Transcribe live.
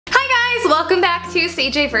welcome back to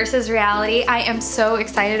CJ vs. Reality. I am so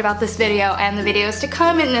excited about this video and the videos to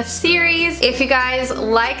come in this series. If you guys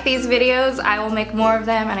like these videos, I will make more of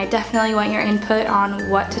them, and I definitely want your input on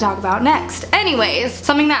what to talk about next. Anyways,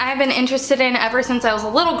 something that I've been interested in ever since I was a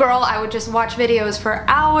little girl, I would just watch videos for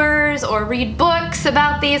hours or read books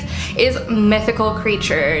about these, is mythical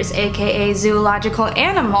creatures, aka zoological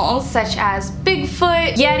animals such as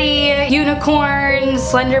Bigfoot, Yeti, unicorn,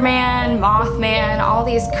 Slender Man, Mothman, all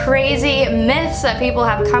these crazy myths that people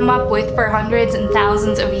have come up with for hundreds and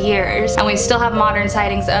thousands of years, and we still have modern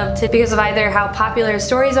sightings of because of either how popular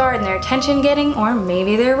stories are and their attention getting, or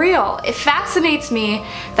maybe they're real. It fascinates me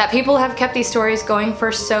that people have kept these stories going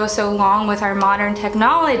for so long with our modern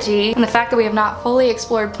technology, and the fact that we have not fully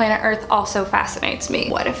explored planet Earth also fascinates me.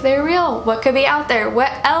 What if they're real? What could be out there?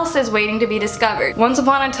 What else is waiting to be discovered? Once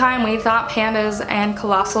upon a time we thought pandas and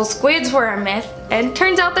colossal squids were a myth, and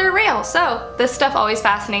turns out they're real. So this stuff always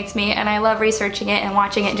fascinates me, and I love researching it and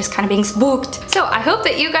watching it and just kind of being spooked. So I hope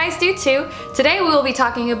that you guys do too. Today we will be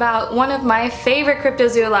talking about one of my favorite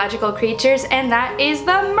cryptozoological creatures, and that is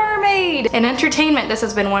the mermaid. In entertainment, this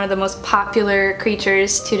has been one of the most popular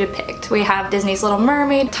creatures to depict. We have Disney's Little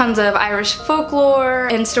Mermaid, tons of Irish folklore,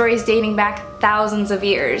 and stories dating back thousands of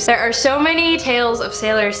years. There are so many tales of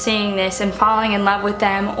sailors seeing this and falling in love with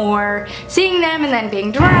them, or seeing them and then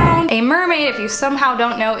being drowned. A mermaid, if you somehow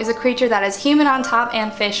don't know, is a creature that is human on top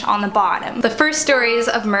and fish on the bottom. The first stories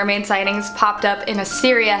of mermaid sightings popped up in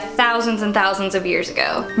Assyria thousands and thousands of years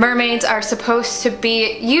ago. Mermaids are supposed to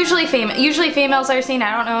be usually females are seen.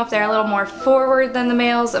 I don't know if they're a little more forward than the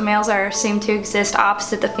males. The males are assumed to exist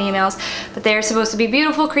opposite the females, but they're supposed to be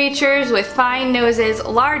beautiful creatures with fine noses,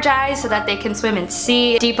 large eyes so that they can swim in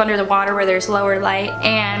sea, deep under the water where there's lower light,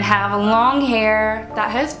 and have long hair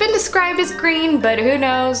that has been described as green, but who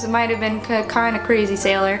knows, it might have been kind of crazy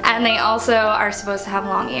sailor. And they also are supposed to have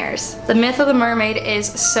long ears. The myth of the mermaid is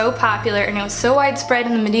so popular, and it was so widespread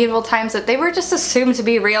in the medieval times that they were just assumed to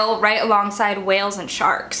be real right alongside whales and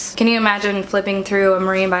sharks. Can you imagine flipping through a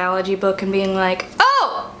marine biology book and being like,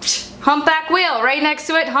 oh, humpback whale, right next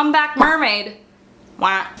to it, humpback mermaid.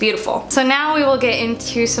 Wow, beautiful. So now we will get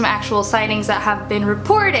into some actual sightings that have been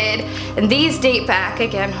reported, and these date back,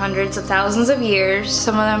 again, hundreds of thousands of years.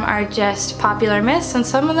 Some of them are just popular myths, and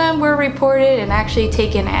some of them were reported and actually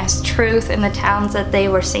taken as truth in the towns that they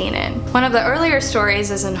were seen in. One of the earlier stories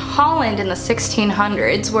is in Holland in the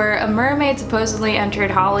 1600s, where a mermaid supposedly entered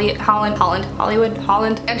Holland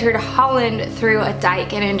through a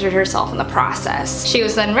dike and injured herself in the process. She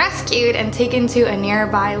was then rescued and taken to a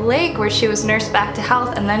nearby lake, where she was nursed back to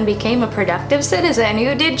health and then became a productive citizen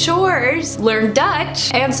who did chores, learned Dutch,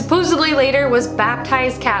 and supposedly later was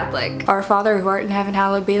baptized Catholic. Our Father who art in heaven,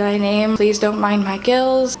 hallowed be thy name. Please don't mind my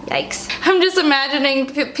gills. Yikes. I'm just imagining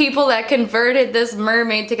people that converted this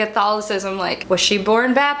mermaid to Catholicism. Like, was she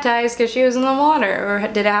born baptized because she was in the water, or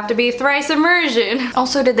did it have to be thrice immersion?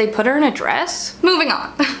 Also, did they put her in a dress? Moving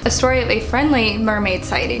on. A story of a friendly mermaid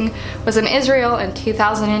sighting was in Israel in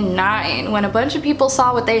 2009, when a bunch of people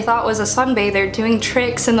saw what they thought was a sunbather doing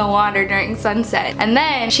tricks in the water during sunset, and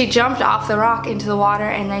then she jumped off the rock into the water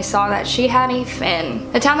and they saw that she had a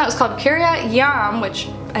fin. The town that was called Kiryat Yam, which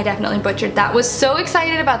I definitely butchered that, was so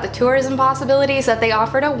excited about the tourism possibilities that they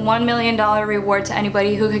offered a $1 million reward to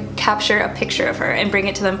anybody who could capture a picture of her and bring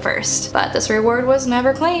it to them first. But this reward was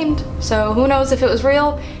never claimed, so who knows if it was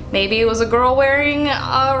real. Maybe it was a girl wearing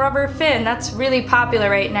a rubber fin. That's really popular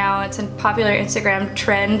right now. It's a popular Instagram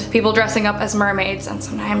trend. People dressing up as mermaids, and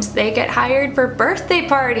sometimes they get hired for birthday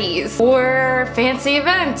parties or fancy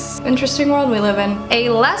events. Interesting world we live in. A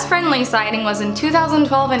less friendly sighting was in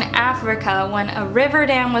 2012 in Africa, when a river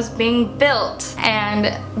dam was being built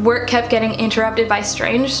and work kept getting interrupted by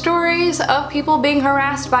strange stories of people being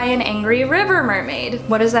harassed by an angry river mermaid.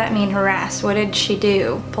 What does that mean, harassed? What did she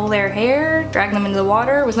do? Pull their hair? Drag them into the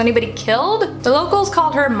water? Was anybody killed? The locals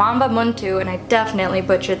called her Mamba Muntu, and I definitely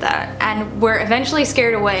butchered that, and were eventually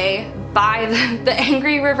scared away by the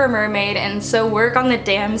angry river mermaid, and so work on the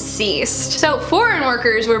dam ceased. So foreign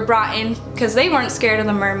workers were brought in because they weren't scared of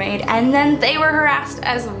the mermaid, and then they were harassed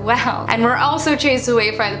as well, and were also chased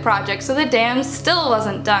away by the project, so the dam still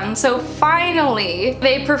wasn't done. So finally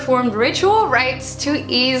they performed ritual rites to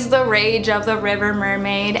ease the rage of the river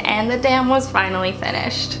mermaid, and the dam was finally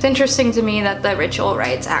finished. It's interesting to me that the ritual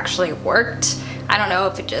rites actually worked. I don't know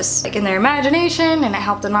if it just like in their imagination and it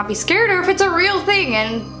helped them not be scared, or if it's a real thing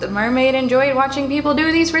and the mermaid enjoyed watching people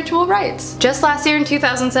do these ritual rites. Just last year in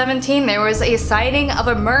 2017, there was a sighting of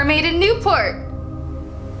a mermaid in Newport.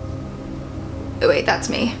 Oh wait, that's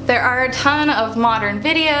me. There are a ton of modern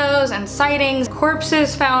videos and sightings,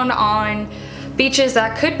 corpses found on Beaches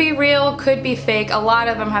that could be real, could be fake. A lot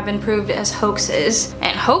of them have been proved as hoaxes.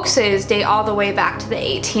 And hoaxes date all the way back to the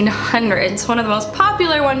 1800s, one of the most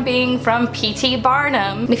popular one being from P.T.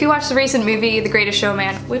 Barnum. If you watch the recent movie, The Greatest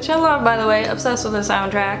Showman, which I love by the way, obsessed with the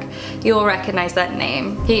soundtrack, you will recognize that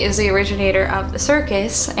name. He is the originator of the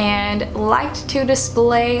circus and liked to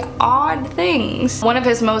display odd things. One of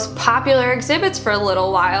his most popular exhibits for a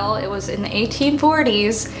little while, it was in the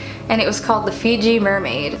 1840s, and it was called the Fiji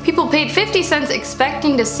Mermaid. People paid 50 cents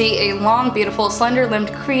expecting to see a long, beautiful,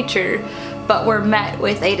 slender-limbed creature, but were met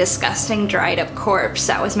with a disgusting dried up corpse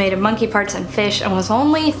that was made of monkey parts and fish and was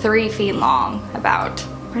only 3 feet long, about.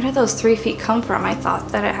 Where did those 3 feet come from? I thought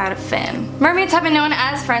that it had a fin. Mermaids have been known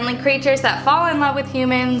as friendly creatures that fall in love with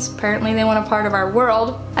humans. Apparently they want a part of our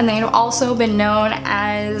world. And they have also been known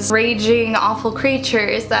as raging, awful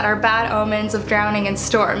creatures that are bad omens of drowning in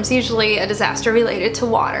storms, usually a disaster related to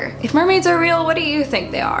water. If mermaids are real, what do you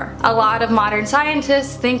think they are? A lot of modern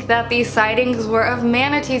scientists think that these sightings were of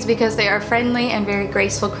manatees because they are friendly and very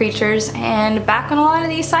graceful creatures, and back when a lot of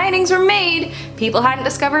these sightings were made, people hadn't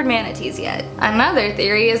discovered manatees yet. Another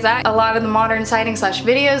theory is that a lot of the modern sightings /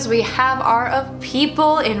 videos we have are of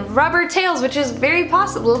people in rubber tails, which is very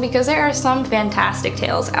possible because there are some fantastic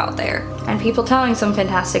tales out there, and people telling some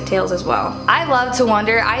fantastic tales as well. I love to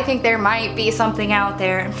wonder. I think there might be something out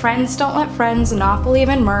there, and friends don't let friends not believe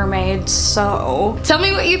in mermaids, so tell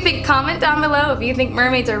me what you think. Comment down below if you think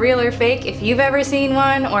mermaids are real or fake, if you've ever seen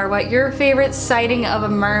one, or what your favorite sighting of a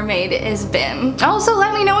mermaid has been. Also,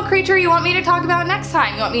 let me know what creature you want me to talk about next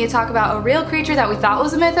time. You want me to talk about a real creature that we thought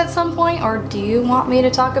was a myth at some point, or do you want me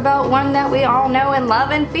to talk about one that we all know and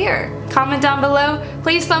love and fear? Comment down below.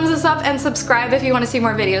 Please thumbs us up and subscribe if you want to see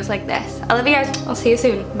more videos like this. I love you guys. I'll see you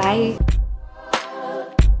soon. Bye.